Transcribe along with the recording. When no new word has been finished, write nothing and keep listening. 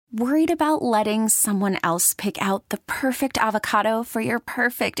Worried about letting someone else pick out the perfect avocado for your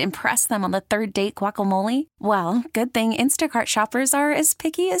perfect impress them on the third date guacamole? Well, good thing Instacart shoppers are as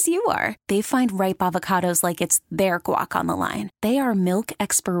picky as you are. They find ripe avocados like it's their guac on the line. They are milk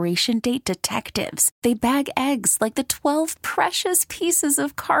expiration date detectives. They bag eggs like the 12 precious pieces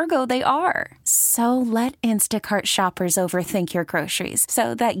of cargo they are. So let Instacart shoppers overthink your groceries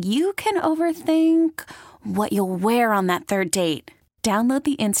so that you can overthink what you'll wear on that third date. Download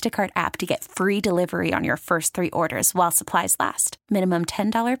the Instacart app to get free delivery on your first 3 orders while supplies last. Minimum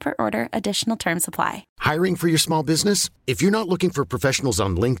 $10 per order. Additional terms apply. Hiring for your small business? If you're not looking for professionals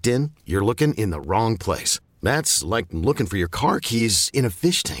on LinkedIn, you're looking in the wrong place. That's like looking for your car keys in a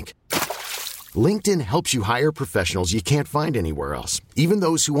fish tank. LinkedIn helps you hire professionals you can't find anywhere else, even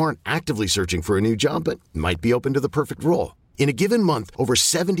those who aren't actively searching for a new job but might be open to the perfect role. In a given month, over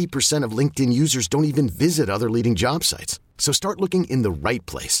 70% of LinkedIn users don't even visit other leading job sites. So start looking in the right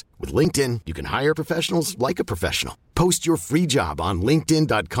place. With LinkedIn, you can hire professionals like a professional. Post your free job on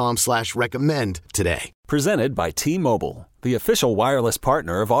linkedin.com/recommend today. Presented by T-Mobile, the official wireless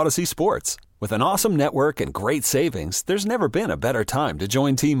partner of Odyssey Sports. With an awesome network and great savings, there's never been a better time to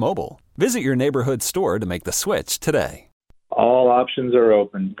join T-Mobile. Visit your neighborhood store to make the switch today. All options are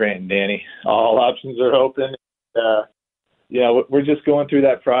open, Grant and Danny. All options are open. We're just going through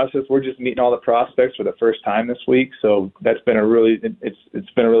that process. We're just meeting all the prospects for the first time this week. So that's been it's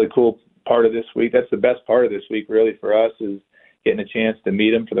been a really cool part of this week. That's the best part of this week really for us, is getting a chance to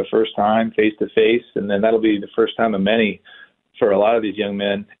meet them for the first time face to face. And then that'll be the first time of many for a lot of these young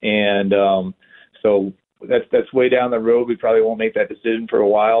men. And so that's way down the road. We probably won't make that decision for a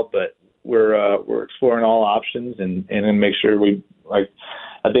while, but we're exploring all options and then make sure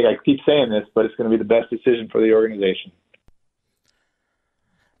I think I keep saying this, but it's going to be the best decision for the organization.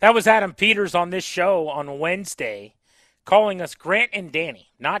 That was Adam Peters on this show on Wednesday, calling us Grant and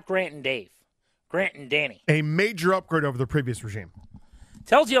Danny, not Grant and Dave. Grant and Danny. A major upgrade over the previous regime.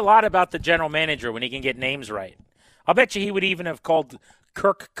 Tells you a lot about the general manager when he can get names right. I'll bet you he would even have called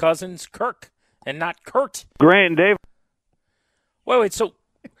Kirk Cousins Kirk and not Kurt. Grant and Dave. Wait, so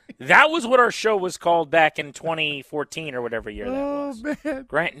that was what our show was called back in 2014 or whatever year that was. Oh, man.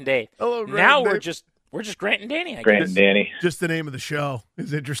 Grant and Dave. Hello, Grant now and we're Dave. just Grant and Danny, I guess. Grant and Danny. Just the name of the show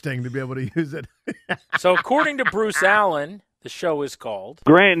is interesting to be able to use it. So according to Bruce Allen, the show is called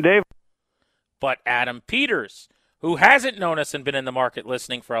Grant and Dave. But Adam Peters, who hasn't known us and been in the market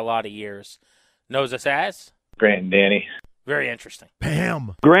listening for a lot of years, knows us as Grant and Danny. Very interesting.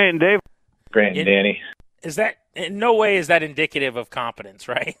 Bam. Grant and Dave. Grant and Danny. Is that in no way is that indicative of competence,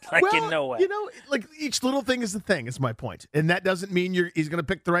 right? Well, in no way. Like each little thing is the thing, is my point. And that doesn't mean he's going to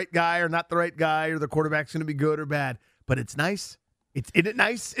pick the right guy or not the right guy, or the quarterback's going to be good or bad. But it's nice. Isn't it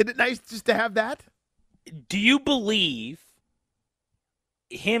nice just to have that? Do you believe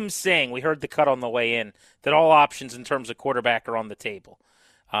him saying, we heard the cut on the way in, that all options in terms of quarterback are on the table,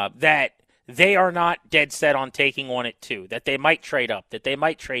 that they are not dead set on taking one at 2, that they might trade up, that they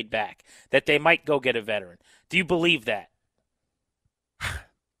might trade back, that they might go get a veteran? Do you believe that?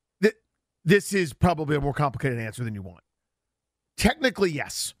 This is probably a more complicated answer than you want. Technically,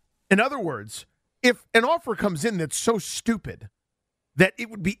 yes. In other words, if an offer comes in that's so stupid that it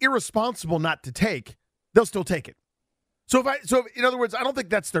would be irresponsible not to take, they'll still take it. So in other words, I don't think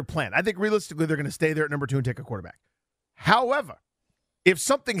that's their plan. I think realistically they're going to stay there at number 2 and take a quarterback. However, if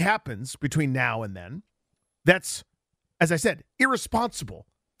something happens between now and then that's, as I said, irresponsible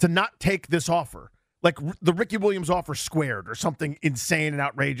to not take this offer, like the Ricky Williams offer squared or something insane and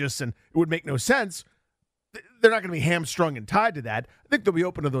outrageous and it would make no sense, they're not going to be hamstrung and tied to that. I think they'll be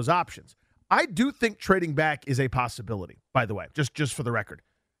open to those options. I do think trading back is a possibility, by the way, just for the record.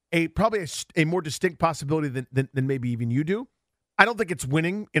 Probably a more distinct possibility than maybe even you do. I don't think it's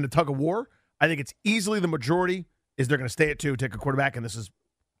winning in a tug of war. I think it's easily the majority is they're going to stay at 2, take a quarterback, and this is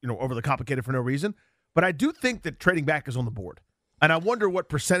overly complicated for no reason. But I do think that trading back is on the board. And I wonder what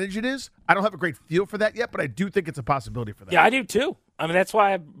percentage it is. I don't have a great feel for that yet, but I do think it's a possibility for that. Yeah, I do too. I mean, that's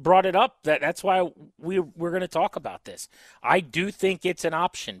why I brought it up. That's why we're going to talk about this. I do think it's an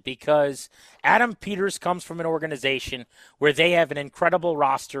option because Adam Peters comes from an organization where they have an incredible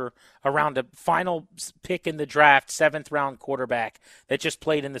roster around a final pick in the draft, 7th-round quarterback that just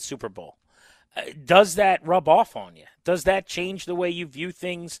played in the Super Bowl. Does that rub off on you? Does that change the way you view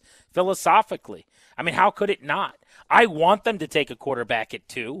things philosophically? I mean, how could it not? I want them to take a quarterback at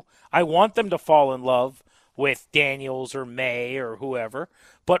 2. I want them to fall in love with Daniels or May or whoever.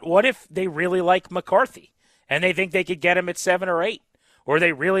 But what if they really like McCarthy and they think they could get him at 7 or 8? Or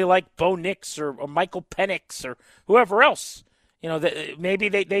they really like Bo Nix or Michael Penix or whoever else? Maybe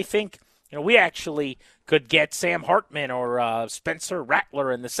they think, we actually could get Sam Hartman or Spencer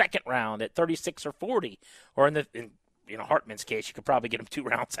Rattler in the second round at 36 or 40, or in Hartman's case, you could probably get him 2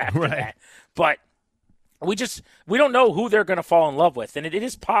 rounds after that. But we don't know who they're going to fall in love with, and it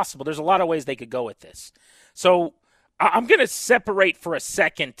is possible. There's a lot of ways they could go with this. So I'm going to separate for a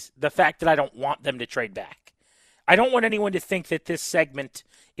second the fact that I don't want them to trade back. I don't want anyone to think that this segment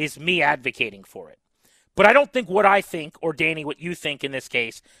is me advocating for it. But I don't think what I think, or Danny, what you think in this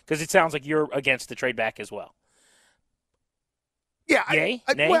case, because it sounds like you're against the trade back as well. Yeah, Yay?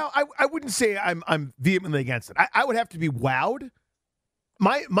 I wouldn't say I'm vehemently against it. I would have to be wowed.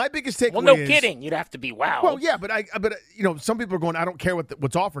 My biggest takeaway. Well, no kidding. You'd have to be wowed. Well, yeah, but some people are going, I don't care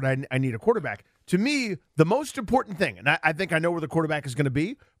what's offered. I need a quarterback. To me, the most important thing, and I think I know where the quarterback is going to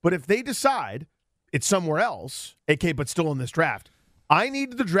be, but if they decide it's somewhere else, but still in this draft, I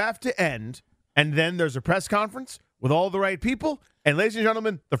need the draft to end, and then there's a press conference with all the right people, and ladies and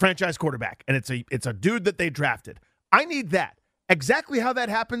gentlemen, the franchise quarterback, and it's a dude that they drafted. I need that. Exactly how that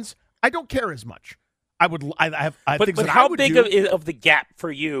happens, I don't care as much. But how big of the gap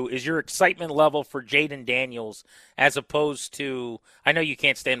for you is your excitement level for Jaden Daniels as opposed to, I know you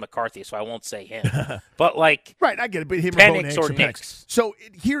can't stand McCarthy, so I won't say him, but like right, I get it, but him Penix or Nix. So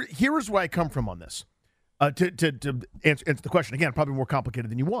here is where I come from on this. To answer the question again, probably more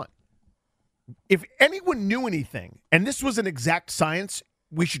complicated than you want. If anyone knew anything, and this was an exact science,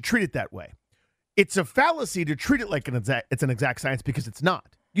 we should treat it that way. It's a fallacy to treat it like it's an exact science because it's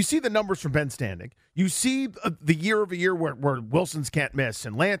not. You see the numbers from Ben Standing. You see the year-over-year where Wilson's can't miss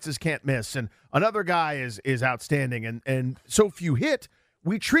and Lance's can't miss and another guy is outstanding and so few hit.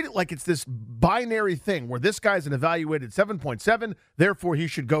 We treat it like it's this binary thing where this guy's an evaluated 7.7, therefore he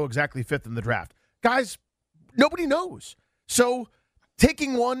should go exactly 5th in the draft. Guys, nobody knows. So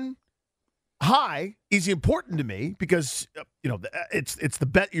taking one high is important to me because it's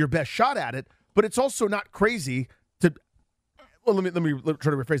your best shot at it, but it's also not crazy to. Well, let me try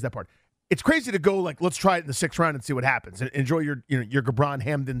to rephrase that part. It's crazy to go like, let's try it in the 6th round and see what happens. And enjoy your Gabron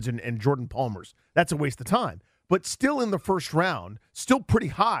Hamdens and Jordan Palmers. That's a waste of time. But still in the 1st round, still pretty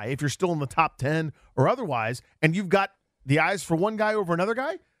high if you're still in the top 10 or otherwise, and you've got the eyes for one guy over another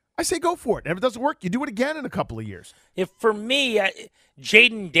guy, I say go for it. And if it doesn't work, you do it again in a couple of years. If for me,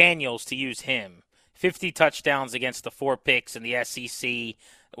 Jaden Daniels, to use him, 50 touchdowns against the 4 picks in the SEC,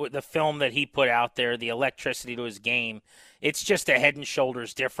 the film that he put out there, the electricity to his game, it's just a head and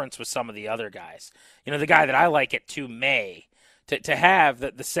shoulders difference with some of the other guys. The guy that I like at 2 May, to have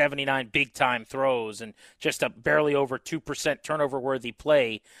the 79 big-time throws and just a barely over 2% turnover-worthy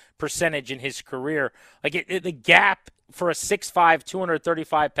play percentage in his career, the gap for a 6'5",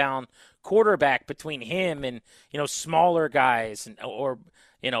 235-pound quarterback between him and, smaller guys or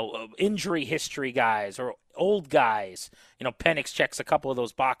injury history guys or old guys, Penix checks a couple of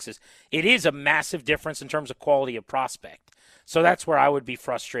those boxes. It is a massive difference in terms of quality of prospect. So that's where I would be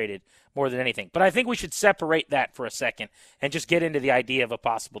frustrated more than anything. But I think we should separate that for a second and just get into the idea of a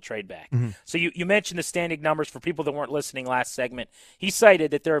possible trade back. Mm-hmm. So you mentioned the standing numbers for people that weren't listening last segment. He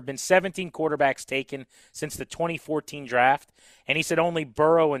cited that there have been 17 quarterbacks taken since the 2014 draft, and he said only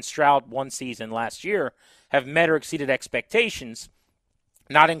Burrow and Stroud one season last year have met or exceeded expectations,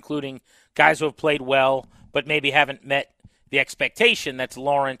 not including guys who have played well but maybe haven't met the expectation. That's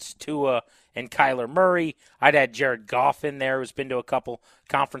Lawrence, Tua, and Kyler Murray. I'd add Jared Goff in there, who's been to a couple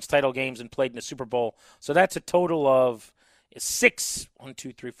conference title games and played in the Super Bowl. So that's a total of 6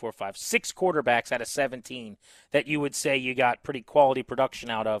 quarterbacks out of 17 that you would say you got pretty quality production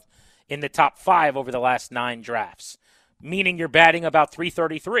out of in the top 5 over the last 9 drafts, meaning you're batting about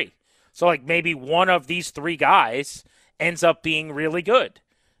 .333. So maybe one of these 3 guys ends up being really good.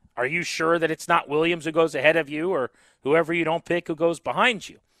 Are you sure that it's not Williams who goes ahead of you or whoever you don't pick who goes behind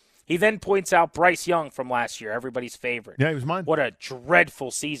you? He then points out Bryce Young from last year, everybody's favorite. Yeah, he was mine. What a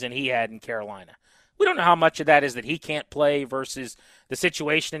dreadful season he had in Carolina. We don't know how much of that is that he can't play versus the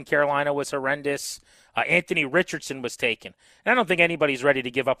situation in Carolina was horrendous. Anthony Richardson was taken. And I don't think anybody's ready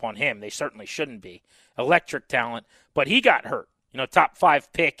to give up on him. They certainly shouldn't be. Electric talent. But he got hurt. Top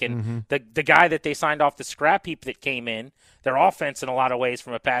 5 pick. And the guy that they signed off the scrap heap that came in, their offense in a lot of ways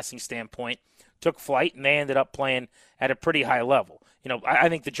from a passing standpoint, took flight, and they ended up playing at a pretty high level. I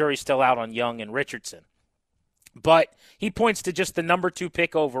think the jury's still out on Young and Richardson. But he points to just the number 2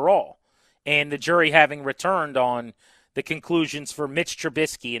 pick overall, and the jury having returned on the conclusions for Mitch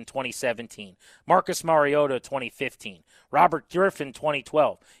Trubisky in 2017, Marcus Mariota 2015, Robert Griffin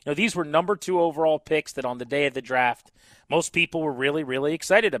 2012. These were number 2 overall picks that on the day of the draft, most people were really, really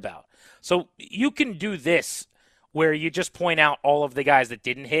excited about. So you can do this where you just point out all of the guys that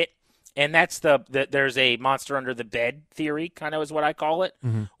didn't hit, And that's there's a monster under the bed theory, kind of is what I call it.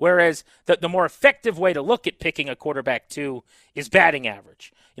 Mm-hmm. Whereas the more effective way to look at picking a quarterback too is batting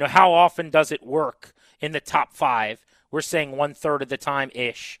average. How often does it work in the top 5? We're saying 1/3 of the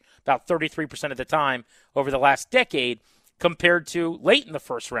time-ish, about 33% of the time over the last decade, compared to late in the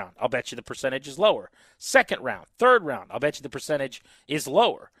first round. I'll bet you the percentage is lower. Second round, third round, I'll bet you the percentage is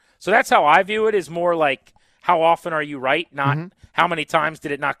lower. So that's how I view it, is more like how often are you right, not how many times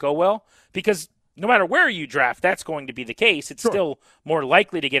did it not go well. Because no matter where you draft, that's going to be the case. It's still more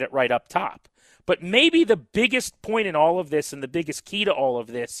likely to get it right up top. But maybe the biggest point in all of this and the biggest key to all of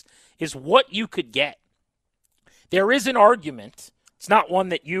this is what you could get. There is an argument, it's not one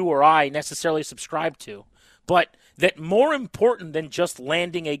that you or I necessarily subscribe to, but that more important than just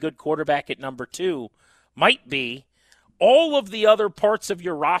landing a good quarterback at number 2 might be all of the other parts of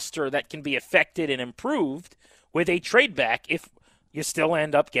your roster that can be affected and improved with a trade back if you still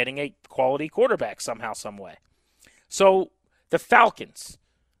end up getting a quality quarterback somehow, some way. So the Falcons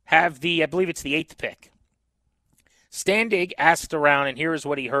have I believe it's the 8th pick. Standig asked around, and here is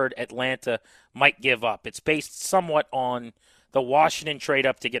what he heard Atlanta might give up. It's based somewhat on the Washington trade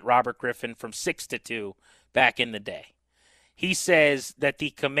up to get Robert Griffin from 6 to 2 back in the day. He says that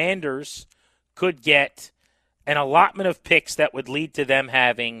the Commanders could get an allotment of picks that would lead to them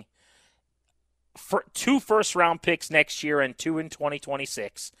having 2 first-round picks next year and 2 in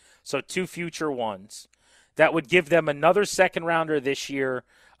 2026, so 2 future ones. That would give them another second-rounder this year,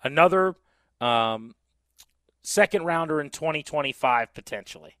 another second-rounder in 2025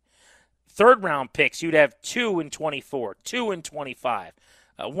 potentially. Third-round picks, you'd have 2 in 24, 2 in 25,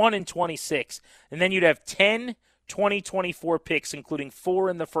 1 in 26, and then you'd have 10 2024 picks, including 4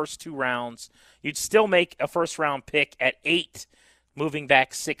 in the first 2 rounds. You'd still make a first-round pick at 8, moving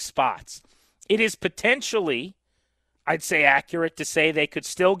back 6 spots. It is potentially, I'd say, accurate to say they could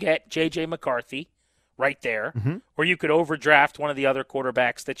still get J.J. McCarthy right there, or you could overdraft one of the other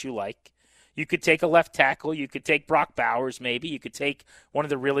quarterbacks that you like. You could take a left tackle. You could take Brock Bowers maybe. You could take one of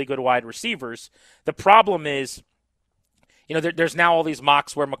the really good wide receivers. The problem is, there's now all these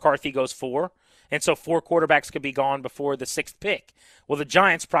mocks where McCarthy goes 4, and so 4 quarterbacks could be gone before the 6th pick. Well, the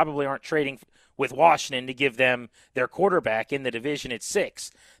Giants probably aren't trading with Washington to give them their quarterback in the division at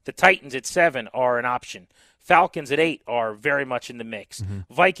 6. The Titans at 7 are an option. Falcons at 8 are very much in the mix.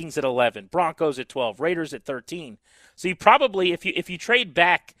 Vikings at 11. Broncos at 12. Raiders at 13. So you probably, if you trade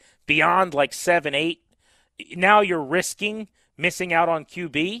back beyond like 7, 8, now you're risking missing out on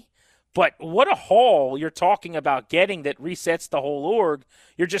QB. But what a haul you're talking about getting that resets the whole org.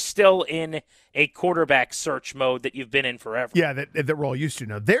 You're just still in a quarterback search mode that you've been in forever. Yeah, that we're all used to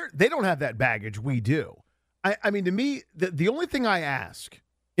now. They don't have that baggage. We do. I mean, to me, the only thing I ask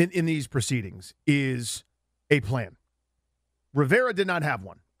in these proceedings is a plan. Rivera did not have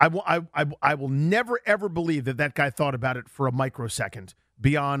one. I will never, ever believe that guy thought about it for a microsecond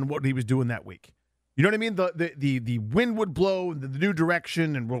beyond what he was doing that week. You know what I mean? The wind would blow in the new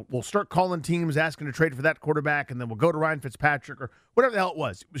direction, and we'll start calling teams asking to trade for that quarterback, and then we'll go to Ryan Fitzpatrick or whatever the hell it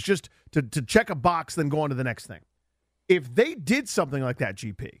was. It was just to check a box, then go on to the next thing. If they did something like that,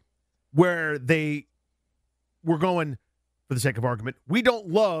 GP, where they were going, for the sake of argument, we don't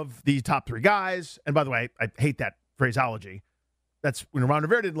love the top 3 guys, and by the way, I hate that phraseology. That's when Ron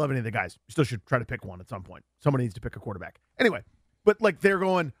Rivera didn't love any of the guys. You still should try to pick one at some point. Somebody needs to pick a quarterback. Anyway. But, they're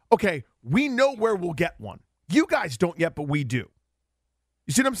going, okay, we know where we'll get one. You guys don't yet, but we do.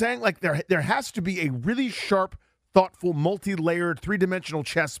 You see what I'm saying? There has to be a really sharp, thoughtful, multi-layered, 3-dimensional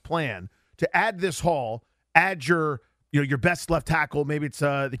chess plan to add this haul, add your best left tackle. Maybe it's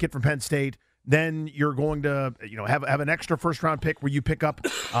the kid from Penn State. Then you're going to, have an extra first-round pick where you pick up,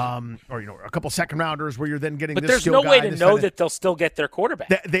 or a couple second-rounders where you're then getting this skill guy. But there's no way to know that they'll still get their quarterback.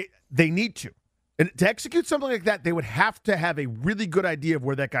 They need to. And to execute something like that, they would have to have a really good idea of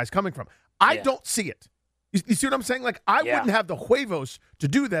where that guy's coming from. I don't see it. You see what I'm saying? I wouldn't have the huevos to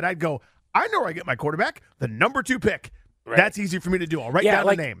do that. I'd go, I know where I get my quarterback, the number 2 pick. Right. That's easy for me to do. I'll write down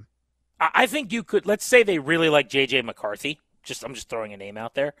the name. I think you could, let's say they really like J.J. McCarthy. I'm just throwing a name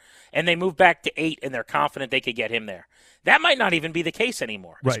out there. And they move back to 8, and they're confident they could get him there. That might not even be the case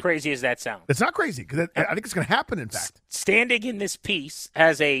anymore, as crazy as that sounds. It's not crazy, because I think it's going to happen, in fact. Standing in this piece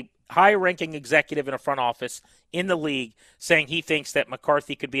has a high-ranking executive in a front office in the league saying he thinks that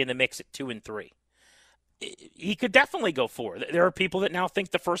McCarthy could be in the mix at 2 and 3. He could definitely go 4. There are people that now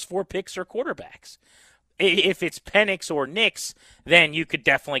think the first 4 picks are quarterbacks. If it's Penix or Nix, then you could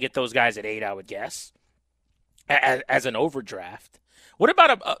definitely get those guys at 8, I would guess, as an overdraft. What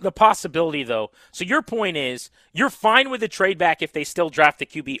about the possibility, though? So your point is you're fine with the trade back if they still draft the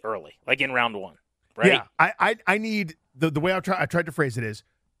QB early, like in round 1, right? Yeah, I need the way I tried to phrase it is,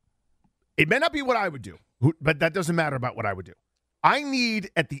 It may not be what I would do, but that doesn't matter about what I would do. I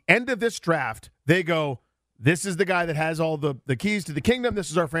need, at the end of this draft, they go, this is the guy that has all the keys to the kingdom. This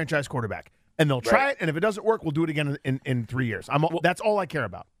is our franchise quarterback. And they'll try it, and if it doesn't work, we'll do it again in 3 years. That's all I care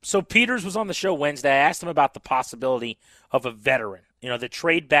about. So Peters was on the show Wednesday. I asked him about the possibility of a veteran, the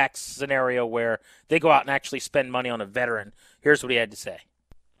trade back scenario where they go out and actually spend money on a veteran. Here's what he had to say.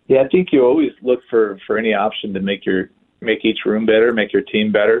 Yeah, I think you always look for any option to make each room better, make your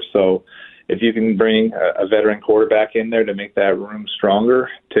team better. So if you can bring a veteran quarterback in there to make that room stronger,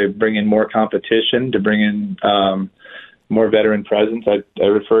 to bring in more competition, to bring in more veteran presence. I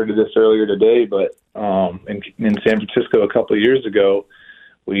referred to this earlier today, but in San Francisco a couple of years ago,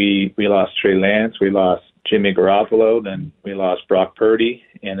 we lost Trey Lance, we lost Jimmy Garoppolo, then we lost Brock Purdy,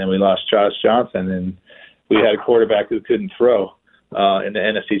 and then we lost Josh Johnson, and we had a quarterback who couldn't throw in the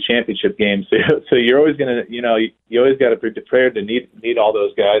NFC Championship game. So you're always going to, you always got to be prepared to need all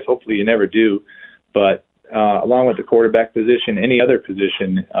those guys. Hopefully you never do, but along with the quarterback position, any other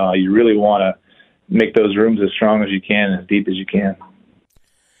position, you really want to make those rooms as strong as you can, as deep as you can.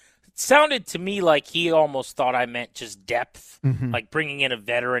 It sounded to me like he almost thought I meant just depth, like bringing in a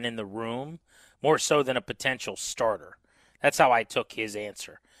veteran in the room, more so than a potential starter. That's how I took his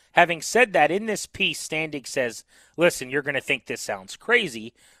answer. Having said that, in this piece, Standig says, listen, you're going to think this sounds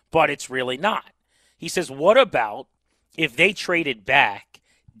crazy, but it's really not. He says, what about if they traded back,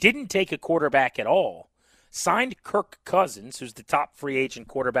 didn't take a quarterback at all, signed Kirk Cousins, who's the top free agent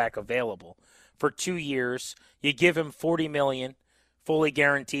quarterback available, for 2 years, you give him $40 million, fully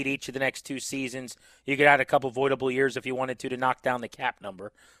guaranteed each of the next 2 seasons. You could add a couple voidable years if you wanted to knock down the cap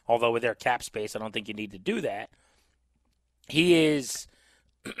number. Although with their cap space, I don't think you need to do that. He is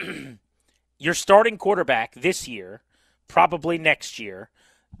your starting quarterback this year, probably next year.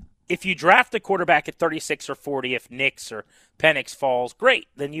 If you draft a quarterback at 36 or 40, if Nix or Penix falls, great.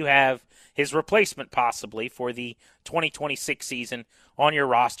 Then you have his replacement possibly for the 2026 season on your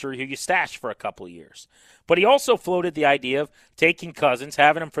roster who you stash for a couple of years. But he also floated the idea of taking Cousins,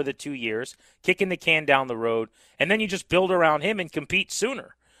 having him for the 2 years, kicking the can down the road, and then you just build around him and compete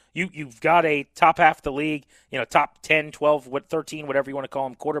sooner. You've got a top half of the league, top 10, 12, 13, whatever you want to call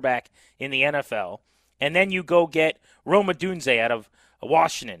him, quarterback in the NFL. And then you go get Rome Odunze out of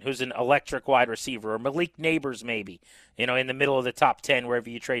Washington, who's an electric wide receiver, or Malik Neighbors maybe, in the middle of the top 10, wherever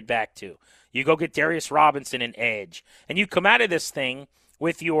you trade back to. You go get Darius Robinson and edge. And you come out of this thing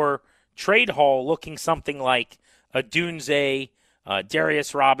with your trade haul looking something like Odunze,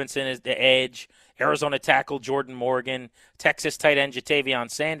 Darius Robinson as the edge, Arizona tackle Jordan Morgan, Texas tight end Jatavion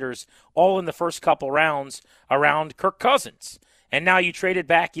Sanders, all in the first couple rounds around Kirk Cousins. And now you traded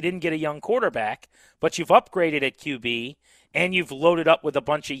back. You didn't get a young quarterback, but you've upgraded at QB, and you've loaded up with a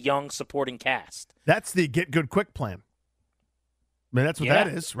bunch of young supporting cast. That's the get good quick plan. I mean, that's what that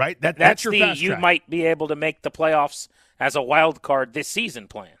is, right? That's your fast track. You might be able to make the playoffs as a wild card this season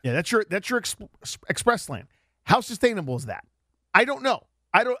plan. Yeah, that's your express plan. How sustainable is that? I don't know.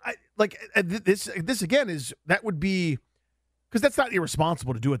 This again is that would be because that's not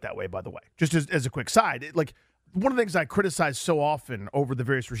irresponsible to do it that way. By the way, just as a quick side, one of the things I criticized so often over the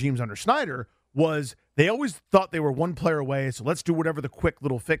various regimes under Snyder was they always thought they were one player away, so let's do whatever the quick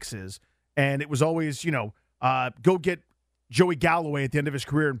little fix is, and it was always go get Joey Galloway at the end of his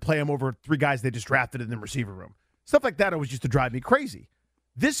career and play him over 3 guys they just drafted in the receiver room. Stuff like that always used to drive me crazy.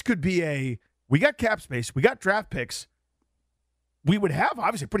 This could be we got cap space, we got draft picks. We would have,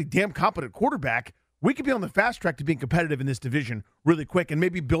 obviously, a pretty damn competent quarterback. We could be on the fast track to being competitive in this division really quick and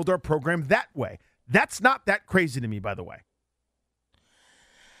maybe build our program that way. That's not that crazy to me, by the way.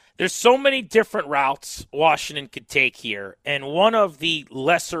 There's so many different routes Washington could take here, and one of the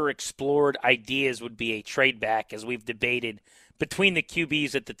lesser explored ideas would be a trade back, as we've debated, between the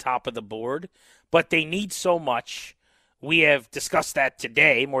QBs at the top of the board. But they need so much. We have discussed that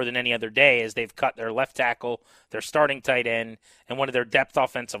today more than any other day as they've cut their left tackle, their starting tight end, and one of their depth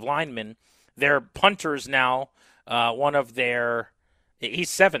offensive linemen. Their punters now,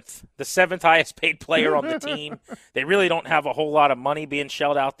 he's 7th, the 7th highest paid player on the team. They really don't have a whole lot of money being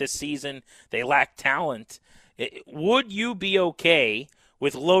shelled out this season. They lack talent. Would you be okay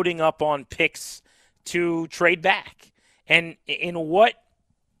with loading up on picks to trade back? And in what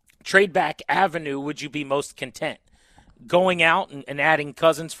trade back avenue would you be most content? Going out and adding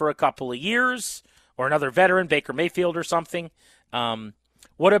Cousins for a couple of years or another veteran, Baker Mayfield or something?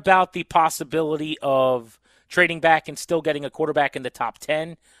 What about the possibility of trading back and still getting a quarterback in the top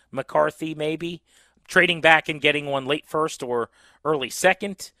 10, McCarthy maybe? Trading back and getting one late first or early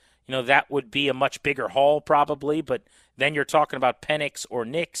second? That would be a much bigger haul probably, but then you're talking about Penix or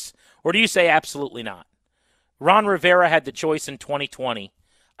Nix. Or do you say absolutely not? Ron Rivera had the choice in 2020.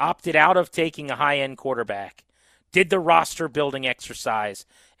 opted out of taking a high-end quarterback, did the roster-building exercise,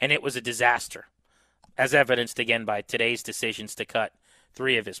 and it was a disaster, as evidenced again by today's decisions to cut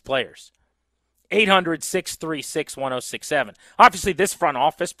 3 of his players. 800-636-1067. Obviously, this front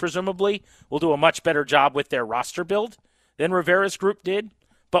office, presumably, will do a much better job with their roster build than Rivera's group did.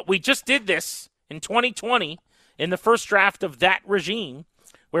 But we just did this in 2020 in the first draft of that regime,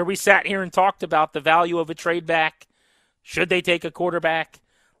 where we sat here and talked about the value of a trade back. Should they take a quarterback?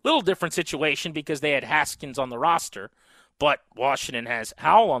 Little different situation because they had Haskins on the roster, but Washington has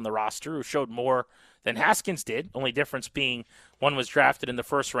Howell on the roster, who showed more than Haskins did, only difference being one was drafted in the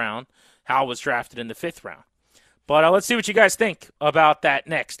first round, Howell was drafted in the 5th round. But let's see what you guys think about that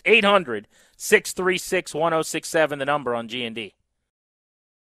next. 800-636-1067, the number on G&D.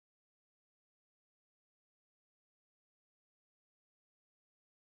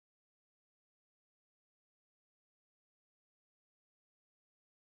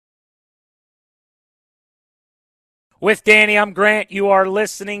 With Danny, I'm Grant. You are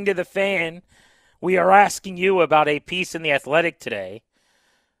listening to The Fan. We are asking you about a piece in The Athletic today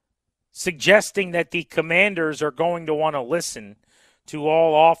suggesting that the Commanders are going to want to listen to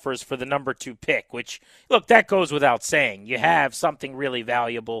all offers for the number 2 pick, which, look, that goes without saying. You have something really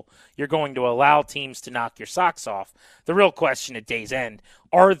valuable. You're going to allow teams to knock your socks off. The real question at day's end,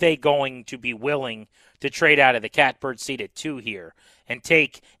 are they going to be willing to trade out of the catbird seat at 2 here and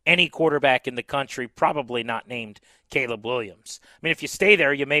take any quarterback in the country, probably not named Caleb Williams? I mean, if you stay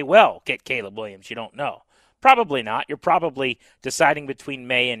there, you may well get Caleb Williams. You don't know. Probably not. You're probably deciding between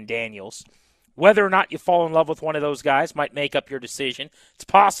May and Daniels. Whether or not you fall in love with one of those guys might make up your decision. It's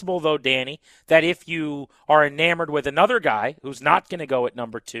possible, though, Danny, that if you are enamored with another guy who's not going to go at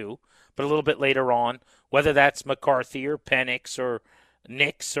number 2, but a little bit later on, whether that's McCarthy or Penix or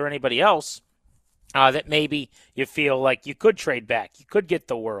Nix or anybody else, that maybe you feel like you could trade back. You could get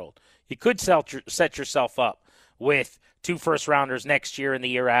the world. You could set yourself up with 2 first-rounders next year and the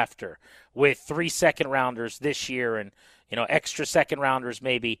year after, with 3 second-rounders this year and, extra second-rounders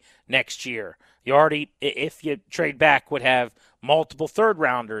maybe next year. You already, if you trade back, would have multiple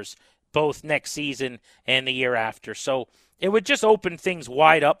third-rounders both next season and the year after. So it would just open things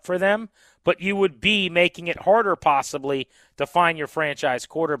wide up for them, but you would be making it harder possibly to find your franchise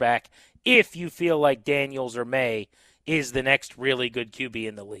quarterback if you feel like Daniels or May is the next really good QB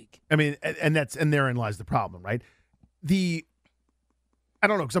in the league. I mean, and therein lies the problem, right? I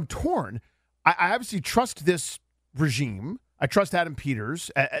don't know, because I'm torn. I obviously trust this regime. I trust Adam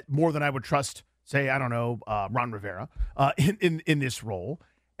Peters more than I would trust, say, I don't know, Ron Rivera in this role.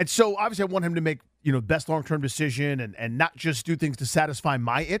 And so obviously I want him to make, best long-term decision and not just do things to satisfy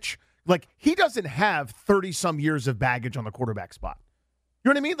my itch. Like, he doesn't have 30-some years of baggage on the quarterback spot. You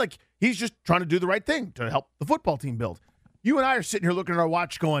know what I mean? Like, he's just trying to do the right thing to help the football team build. You and I are sitting here looking at our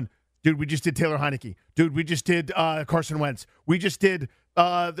watch going, dude, we just did Taylor Heineke. Dude, we just did Carson Wentz. We just did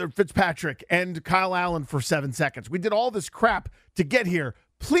Fitzpatrick and Kyle Allen for 7 seconds. We did all this crap to get here.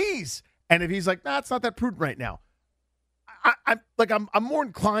 Please. And if he's like, nah, it's not that prudent right now, I'm more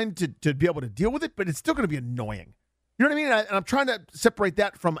inclined to be able to deal with it, but it's still going to be annoying. You know what I mean? And I'm trying to separate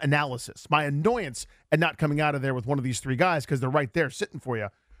that from analysis. My annoyance at not coming out of there with one of these 3 guys because they're right there sitting for you.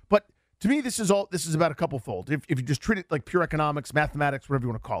 But to me, this is about a couple-fold. If you just treat it like pure economics, mathematics, whatever you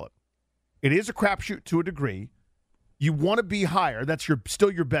want to call it. It is a crapshoot to a degree. You want to be higher. That's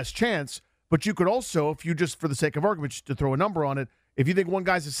still your best chance. But you could also, if you just, for the sake of argument, just to throw a number on it, if you think one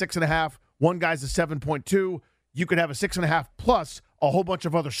guy's a 6.5, one guy's a 7.2, you could have a 6.5 plus a whole bunch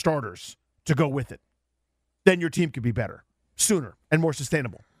of other starters to go with it. Then your team could be better, sooner, and more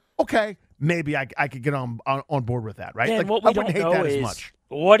sustainable. Okay, maybe I could get on board with that, right? Yeah, like, what we I wouldn't don't hate know that is, as much.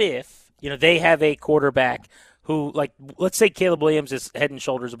 What if they have a quarterback who, like, let's say Caleb Williams is head and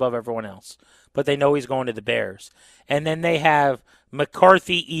shoulders above everyone else, but they know he's going to the Bears. And then they have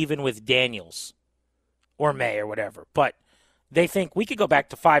McCarthy even with Daniels or May or whatever. But they think we could go back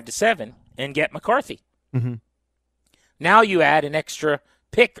to 5 to 7 and get McCarthy. Mm-hmm. Now you add an extra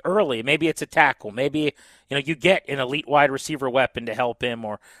pick early. Maybe it's a tackle. Maybe you get an elite wide receiver weapon to help him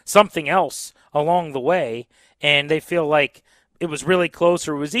or something else along the way. And they feel like it was really close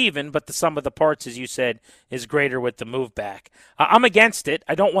or it was even, but the sum of the parts, as you said, is greater with the move back. I'm against it.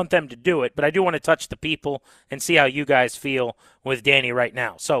 I don't want them to do it, but I do want to touch the people and see how you guys feel with Danny right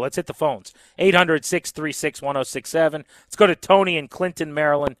now. So let's hit the phones. 800-636-1067. Let's go to Tony in Clinton,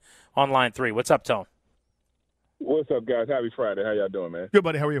 Maryland on line 3. What's up, Tone? What's up, guys? Happy Friday. How y'all doing, man? Good,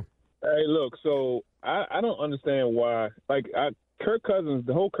 buddy. How are you? Hey, look, so I don't understand why, Kirk Cousins,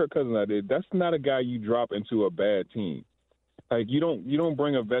 the whole Kirk Cousins idea, that's not a guy you drop into a bad team. Like, you don't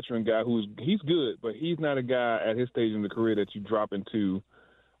bring a veteran guy he's good, but he's not a guy at his stage in the career that you drop into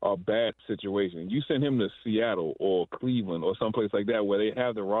a bad situation. You send him to Seattle or Cleveland or someplace like that where they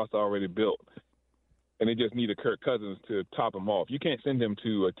have the roster already built, and they just need a Kirk Cousins to top him off. You can't send him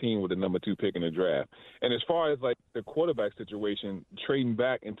to a team with the number 2 pick in the draft. And as far as, like, the quarterback situation, trading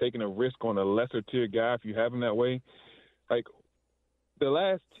back and taking a risk on a lesser-tier guy if you have him that way, like, the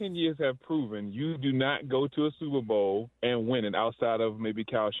last 10 years have proven you do not go to a Super Bowl and win it outside of maybe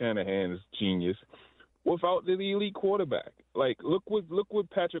Kyle Shanahan's genius without the elite quarterback. Like, look what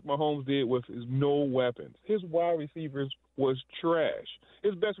Patrick Mahomes did with his no weapons. His wide receivers was trash.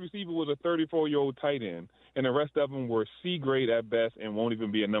 His best receiver was a 34-year-old tight end, and the rest of them were C grade at best and won't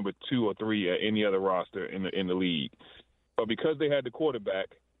even be a number 2 or 3 at any other roster in the league. But because they had the quarterback,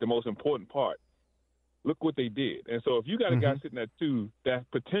 the most important part, look what they did. And so if you got a guy sitting at 2 that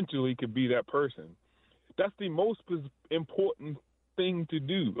potentially could be that person, that's the most important thing to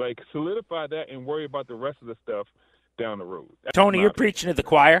do. Like, solidify that and worry about the rest of the stuff down the road. That's Tony, you're preaching to the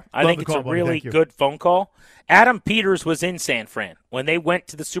choir. I think it's a really good phone call. Adam Peters was in San Fran when they went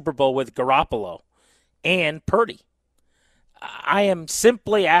to the Super Bowl with Garoppolo and Purdy. I am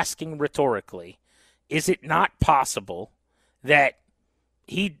simply asking rhetorically, is it not possible that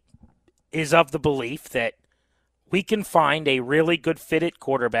he is of the belief that we can find a really good fitted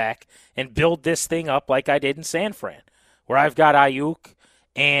quarterback and build this thing up like I did in San Fran, where I've got Ayuk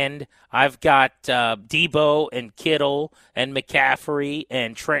and I've got Debo and Kittle and McCaffrey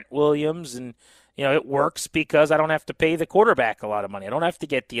and Trent Williams, and it works because I don't have to pay the quarterback a lot of money. I don't have to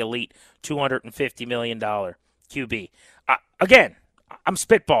get the elite $250 million QB. Again, I'm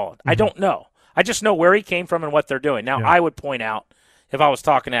spitballing. I don't know. I just know where he came from and what they're doing. Now, I would point out, if I was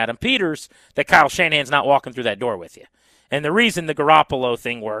talking to Adam Peters, that Kyle Shanahan's not walking through that door with you. And the reason the Garoppolo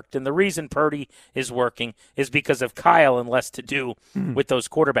thing worked and the reason Purdy is working is because of Kyle and less to do with those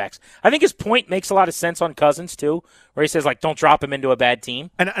quarterbacks. I think his point makes a lot of sense on Cousins, too, where he says, like, don't drop him into a bad team.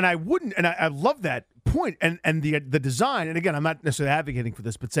 And I wouldn't, and I love that point. And the design, and again, I'm not necessarily advocating for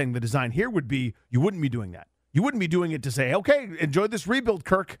this, but saying the design here would be, you wouldn't be doing that. You wouldn't be doing it to say, okay, enjoy this rebuild,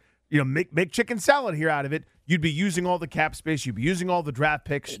 Kirk. Make chicken salad here out of it. You'd be using all the cap space. You'd be using all the draft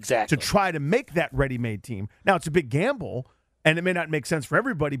picks to try to make that ready-made team. Now, it's a big gamble, and it may not make sense for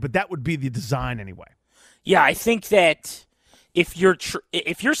everybody, but that would be the design anyway. Yeah, I think that if you're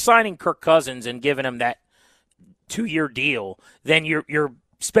signing Kirk Cousins and giving him that 2-year deal, then you're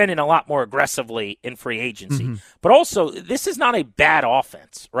spending a lot more aggressively in free agency. But also, this is not a bad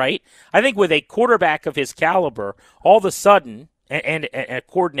offense, right? I think with a quarterback of his caliber, all of a sudden, and a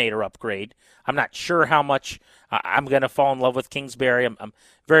coordinator upgrade, I'm not sure how much I'm going to fall in love with Kingsbury. I'm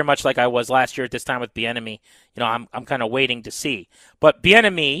very much like I was last year at this time with Bieniemy. I'm kind of waiting to see. But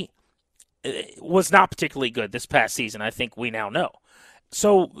Bieniemy was not particularly good this past season, I think we now know.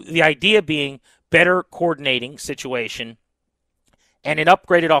 So the idea being better coordinating situation and an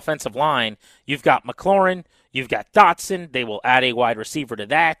upgraded offensive line. You've got McLaurin, you've got Dotson. They will add a wide receiver to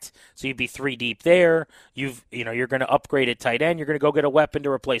that, so you'd be 3 deep there. You're going to upgrade at tight end. You're going to go get a weapon to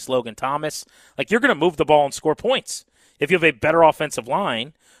replace Logan Thomas. Like, you're going to move the ball and score points if you have a better offensive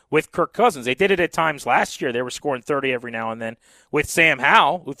line with Kirk Cousins. They did it at times last year. They were scoring 30 every now and then with Sam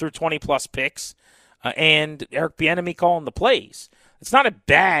Howell, who threw 20-plus picks, and Eric Bieniemy calling the plays. It's not a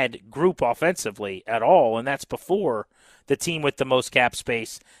bad group offensively at all, and that's before the team with the most cap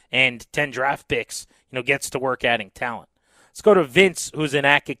space and 10 draft picks, gets to work adding talent. Let's go to Vince, who's in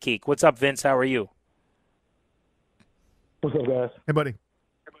Accokeek. What's up, Vince? How are you? What's up, guys? Hey, buddy.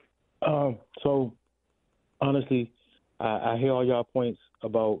 So, honestly, I hear all y'all points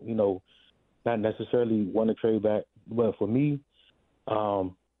about, not necessarily want to trade back. But for me,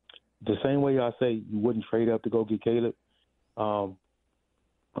 the same way y'all say you wouldn't trade up to go get Caleb, I'm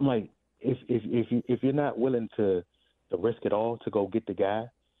like, if you're not willing to risk it all to go get the guy,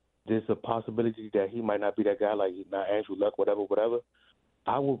 there's a possibility that he might not be that guy, like not Andrew Luck, whatever.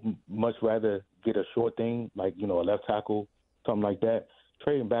 I would much rather get a short thing, like, a left tackle, something like that.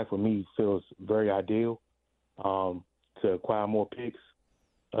 Trading back for me feels very ideal to acquire more picks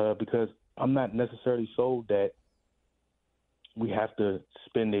because I'm not necessarily sold that we have to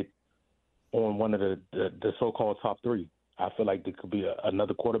spend it on one of the so-called top 3. I feel like there could be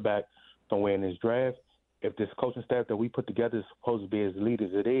another quarterback somewhere in this draft. If this coaching staff that we put together is supposed to be as elite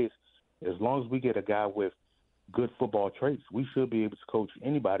as it is, as long as we get a guy with good football traits, we should be able to coach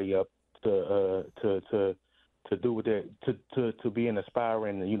anybody up to do with that, to be an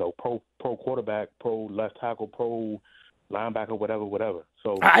aspiring, pro quarterback, pro left tackle, pro linebacker, whatever.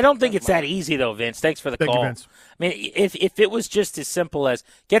 So I don't think it's that easy though, Vince. Thanks for the call. You, Vince. I mean, if it was just as simple as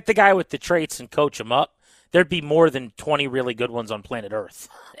get the guy with the traits and coach him up, there'd be more than 20 really good ones on planet Earth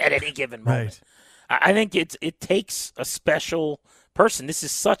at any given moment. Right. I think it takes a special person, this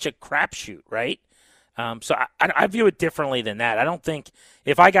is such a crapshoot, right? So I view it differently than that. I don't think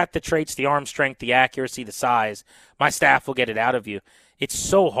if I got the traits, the arm strength, the accuracy, the size, my staff will get it out of you. It's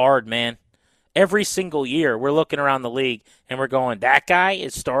so hard, man. Every single year we're looking around the league and we're going, that guy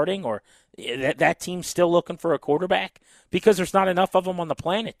is starting, or that team's still looking for a quarterback because there's not enough of them on the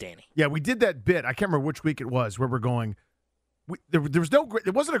planet, Danny. Yeah, we did that bit. I can't remember which week it was where we're going. There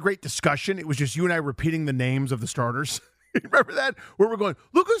wasn't a great discussion. It was just you and I repeating the names of the starters. Remember that? Where we're going,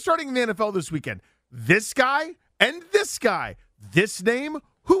 look who's starting in the NFL this weekend. This guy and this guy. This name?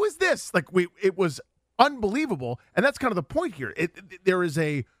 Who is this? It was unbelievable. And that's kind of the point here. There is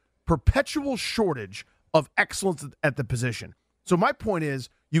a perpetual shortage of excellence at the position. So my point is,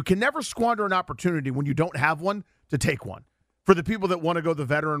 you can never squander an opportunity when you don't have one to take one. For the people that want to go the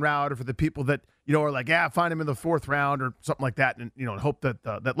veteran route, or for the people that, are like, find him in the 4th round or something like that, and, and hope that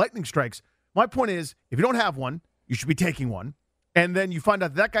that lightning strikes. My point is, if you don't have one, you should be taking one. And then you find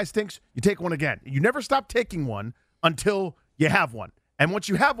out that guy stinks, you take one again. You never stop taking one until you have one. And once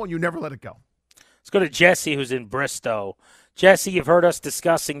you have one, you never let it go. Let's go to Jesse, who's in Bristow. Jesse, you've heard us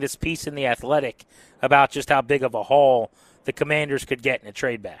discussing this piece in The Athletic about just how big of a haul the Commanders could get in a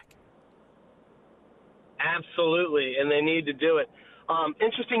trade back. Absolutely, and they need to do it.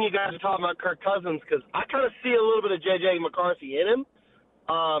 Interesting you guys are talking about Kirk Cousins, because I kind of see a little bit of J.J. McCarthy in him.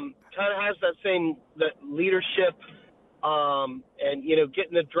 Kind of has that leadership and,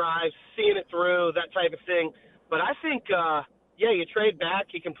 getting the drive, seeing it through, that type of thing. But I think, you trade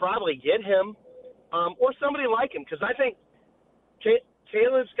back, you can probably get him or somebody like him, because I think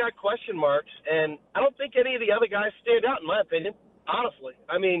Caleb's got question marks, and I don't think any of the other guys stand out, in my opinion, honestly.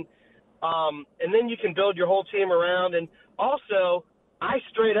 I mean, and then you can build your whole team around. And also, I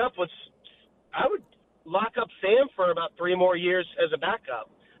would lock up Sam for about 3 more years as a backup.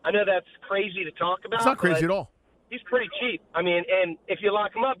 I know that's crazy to talk about. It's not crazy at all. He's pretty cheap. I mean, and if you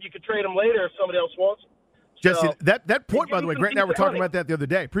lock him up, you could trade him later if somebody else wants him. Jesse, So, that point, by the way, Grant and I were talking about that the other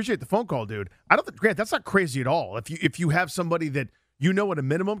day. Appreciate the phone call, dude. I don't think, Grant, that's not crazy at all. If you have somebody that at a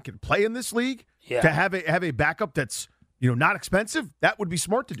minimum can play in this league, to have a backup that's not expensive, that would be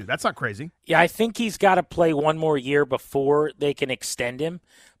smart to do. That's not crazy. Yeah, I think he's got to play 1 more year before they can extend him.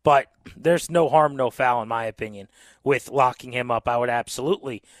 But there's no harm, no foul, in my opinion, with locking him up. I would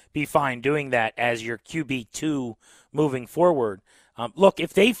absolutely be fine doing that as your QB2 moving forward. Look,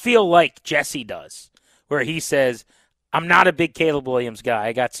 if they feel like Jesse does, where he says, I'm not a big Caleb Williams guy,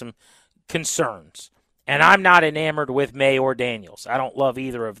 I got some concerns, and I'm not enamored with May or Daniels. I don't love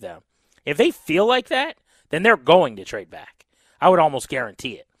either of them. If they feel like that, then they're going to trade back. I would almost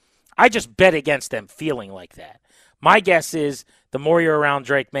guarantee it. I just bet against them feeling like that. My guess is the more you're around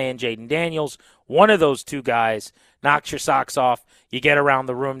Drake May and Jaden Daniels, one of those 2 guys knocks your socks off. You get around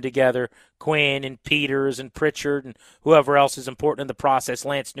the room together, Quinn and Peters and Pritchard and whoever else is important in the process,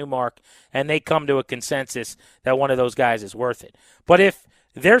 Lance Newmark, and they come to a consensus that one of those guys is worth it. But if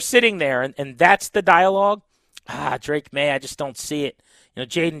they're sitting there and that's the dialogue, Drake May, I just don't see it.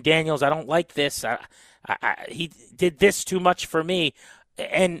 Jaden Daniels, I don't like this. He did this too much for me.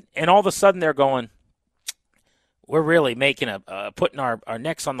 And all of a sudden they're going, we're really making putting our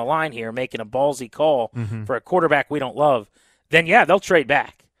necks on the line here, making a ballsy call for a quarterback we don't love. Then, they'll trade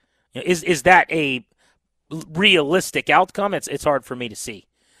back. Is that a realistic outcome? It's hard for me to see.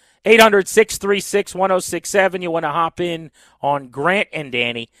 800-636-1067. You want to hop in on Grant and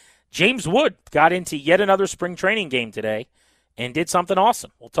Danny. James Wood got into yet another spring training game today and did something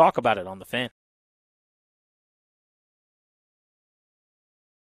awesome. We'll talk about it on The Fan.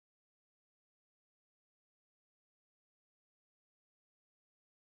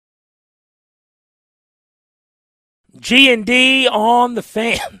 G&D on The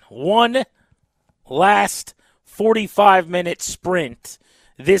Fan. One last 45-minute sprint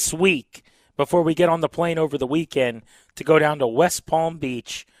this week before we get on the plane over the weekend to go down to West Palm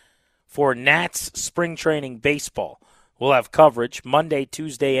Beach for Nats spring training baseball. We'll have coverage Monday,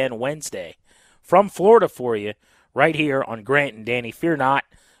 Tuesday, and Wednesday from Florida for you right here on Grant and Danny. Fear not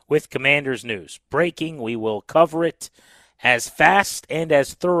with Commanders news. Breaking, we will cover it as fast and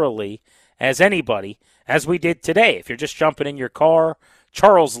as thoroughly as anybody as we did today. If you're just jumping in your car,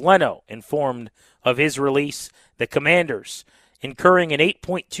 Charles Leno informed of his release. The Commanders incurring an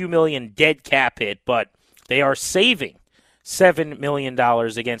 $8.2 million dead cap hit, but they are saving $7 million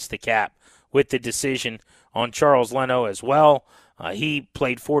against the cap with the decision on Charles Leno as well. He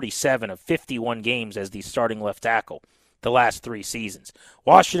played 47 of 51 games as the starting left tackle the last 3 seasons.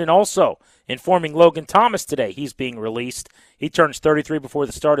 Washington also informing Logan Thomas today he's being released. He turns 33 before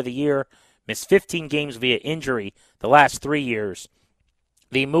the start of the year. Missed 15 games via injury the last 3 years.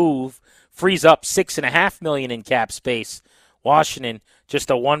 The move frees up $6.5 million in cap space Washington, just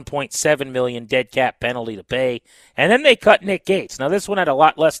a $1.7 million dead cap penalty to pay. And then they cut Nick Gates. Now, this one had a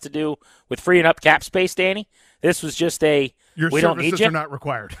lot less to do with freeing up cap space, Danny. This was just we don't need you. Are not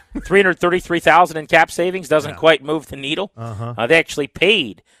required. $333,000 in cap savings doesn't quite move the needle. They actually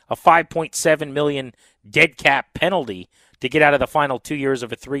paid a $5.7 million dead cap penalty to get out of the final 2 years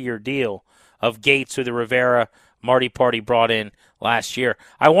of a 3-year deal of Gates, who the Rivera Marty Party brought in last year.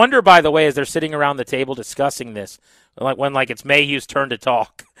 I wonder, by the way, as they're sitting around the table discussing this, when it's Mayhew's turn to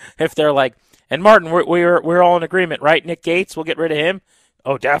talk, if they're like, and Martin, we're all in agreement, right? Nick Gates, we'll get rid of him.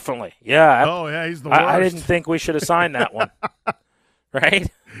 Oh, definitely, yeah. He's the worst. I didn't think we should have signed that one, right?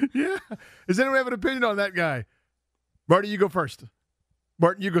 Yeah. Does anyone have an opinion on that guy? Marty, you go first.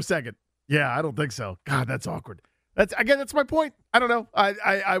 Martin, you go second. Yeah, I don't think so. God, that's awkward. That's my point. I don't know.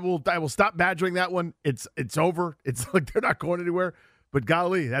 I will stop badgering that one. It's over. It's like they're not going anywhere. But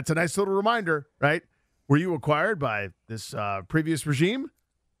golly, that's a nice little reminder, right? Were you acquired by this previous regime?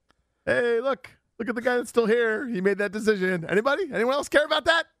 Hey, look at the guy that's still here. He made that decision. Anybody? Anyone else care about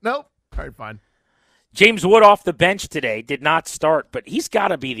that? Nope. All right, fine. James Wood off the bench today, did not start, but he's got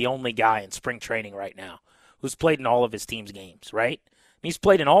to be the only guy in spring training right now who's played in all of his team's games, right? He's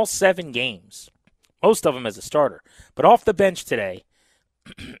played in all 7 games. Most of them as a starter. But off the bench today,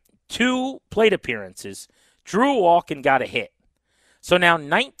 2 plate appearances, drew a walk and got a hit. So now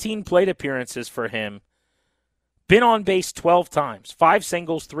 19 plate appearances for him. Been on base 12 times, 5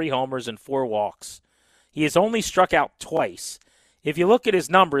 singles, 3 homers, and 4 walks. He has only struck out twice. If you look at his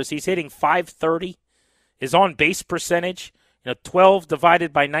numbers, he's hitting .530. His on-base percentage, 12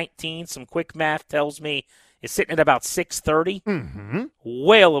 divided by 19, some quick math tells me, is sitting at about .630. Mm-hmm.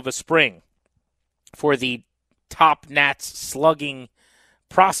 Whale of a spring for the top Nats slugging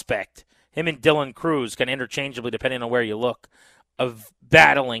prospect. Him and Dylan Cruz can interchangeably, depending on where you look, of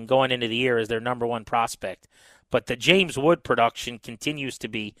battling going into the year as their number 1 prospect. But the James Wood production continues to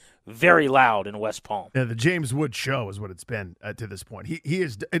be very loud in West Palm. Yeah, the James Wood show is what it's been to this point. He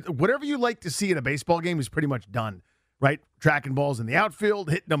is whatever you like to see in a baseball game, he's pretty much done, right? Tracking balls in the outfield,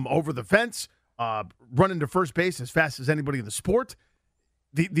 hitting them over the fence, running to first base as fast as anybody in the sport.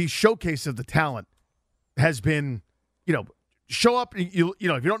 The showcase of the talent has been, show up. If you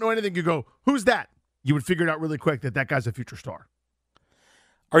don't know anything, you go, who's that? You would figure it out really quick that guy's a future star.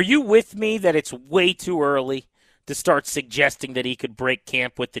 Are you with me that it's way too early to start suggesting that he could break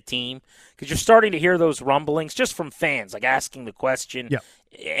camp with the team? Because you're starting to hear those rumblings just from fans, like asking the question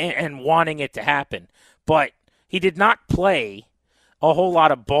and wanting it to happen. But he did not play a whole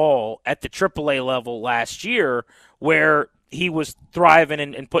lot of ball at the AAA level last year where he was thriving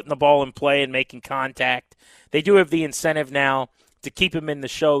and putting the ball in play and making contact. They do have the incentive now to keep him in the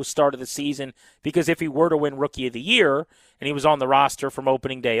show start of the season, because if he were to win Rookie of the Year and he was on the roster from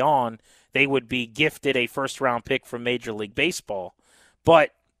opening day on, they would be gifted a first-round pick from Major League Baseball.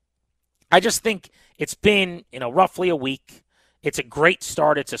 But I just think it's been, roughly a week. It's a great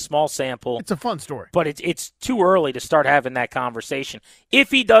start. It's a small sample. It's a fun story. But it's too early to start having that conversation.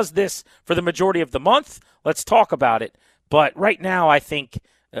 If he does this for the majority of the month, let's talk about it. But right now, I think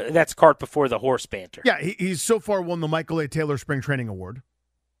that's cart before the horse banter. Yeah, he's so far won the Michael A. Taylor Spring Training Award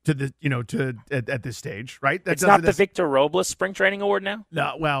at this stage, right? It's not the Victor Robles Spring Training Award now?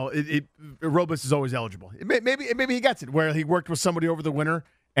 No, well, Robles is always eligible. Maybe he gets it, where he worked with somebody over the winter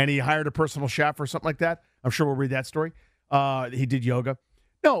and he hired a personal chef or something like that. I'm sure we'll read that story. He did yoga.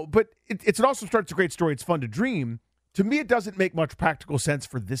 No, but it also starts a great story. It's fun to dream. To me, it doesn't make much practical sense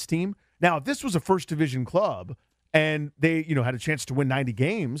for this team. Now, if this was a first division club and they, had a chance to win 90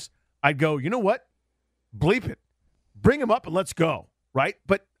 games, I'd go, you know what? Bleep it. Bring him up and let's go, right?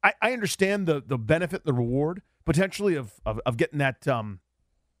 But I understand the benefit, the reward, potentially of getting that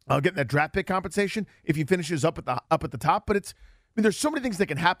draft pick compensation if he finishes up at the top. But there's so many things that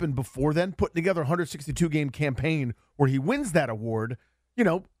can happen before then. Putting together a 162-game campaign where he wins that award,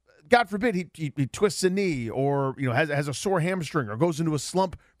 God forbid he twists a knee or has a sore hamstring or goes into a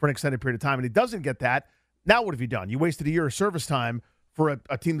slump for an extended period of time and he doesn't get that. Now what have you done? You wasted a year of service time for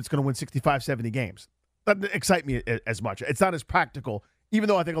a team that's going to win 65, 70 games. That doesn't excite me as much. It's not as practical, even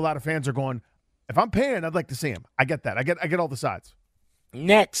though I think a lot of fans are going, if I'm paying, I'd like to see him. I get that. I get all the sides.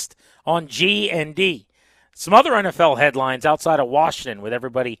 Next on G&D, some other NFL headlines outside of Washington with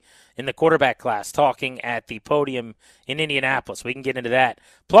everybody in the quarterback class talking at the podium in Indianapolis. We can get into that.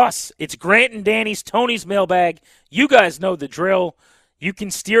 Plus, it's Grant and Danny's Tony's Mailbag. You guys know the drill. You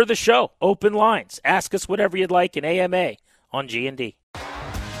can steer the show. Open lines. Ask us whatever you'd like in AMA on G&D.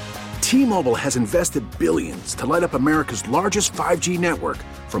 T-Mobile has invested billions to light up America's largest 5G network,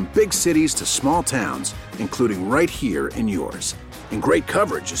 from big cities to small towns, including right here in yours. And great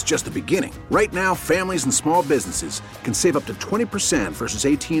coverage is just the beginning. Right now, families and small businesses can save up to 20% versus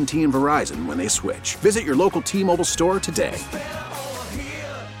AT&T and Verizon when they switch. Visit your local T-Mobile store today.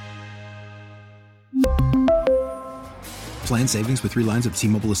 Plan savings with 3 lines of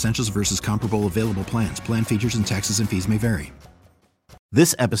T-Mobile Essentials versus comparable available plans. Plan features and taxes and fees may vary.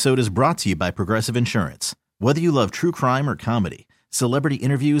 This episode is brought to you by Progressive Insurance. Whether you love true crime or comedy, celebrity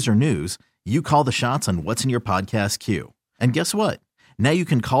interviews or news, you call the shots on what's in your podcast queue. And guess what? Now you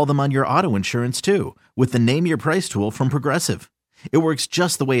can call them on your auto insurance too with the Name Your Price tool from Progressive. It works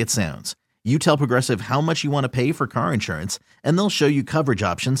just the way it sounds. You tell Progressive how much you want to pay for car insurance, and they'll show you coverage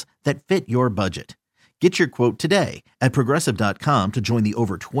options that fit your budget. Get your quote today at Progressive.com to join the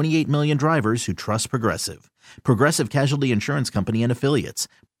over 28 million drivers who trust Progressive. Progressive Casualty Insurance Company and Affiliates.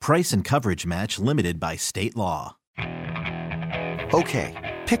 Price and coverage match limited by state law.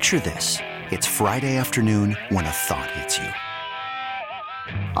 Okay, picture this. It's Friday afternoon when a thought hits you.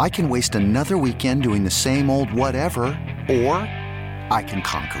 I can waste another weekend doing the same old whatever, or I can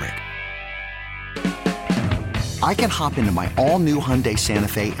conquer it. I can hop into my all-new Hyundai Santa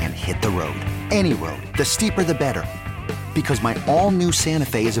Fe and hit the road. Any road. The steeper, the better. Because my all-new Santa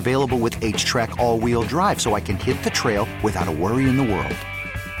Fe is available with H-Track all-wheel drive, so I can hit the trail without a worry in the world.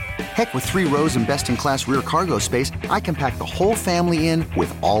 Heck, with 3 rows and best-in-class rear cargo space, I can pack the whole family in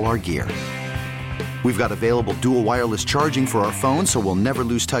with all our gear. We've got available dual wireless charging for our phones, so we'll never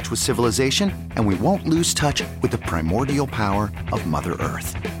lose touch with civilization, and we won't lose touch with the primordial power of Mother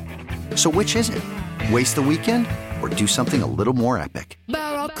Earth. So which is it? Waste the weekend or do something a little more epic?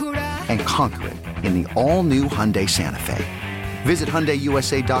 And conquer it in the all-new Hyundai Santa Fe. Visit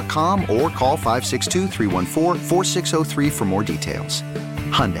HyundaiUSA.com or call 562-314-4603 for more details.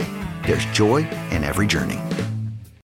 Hyundai, there's joy in every journey.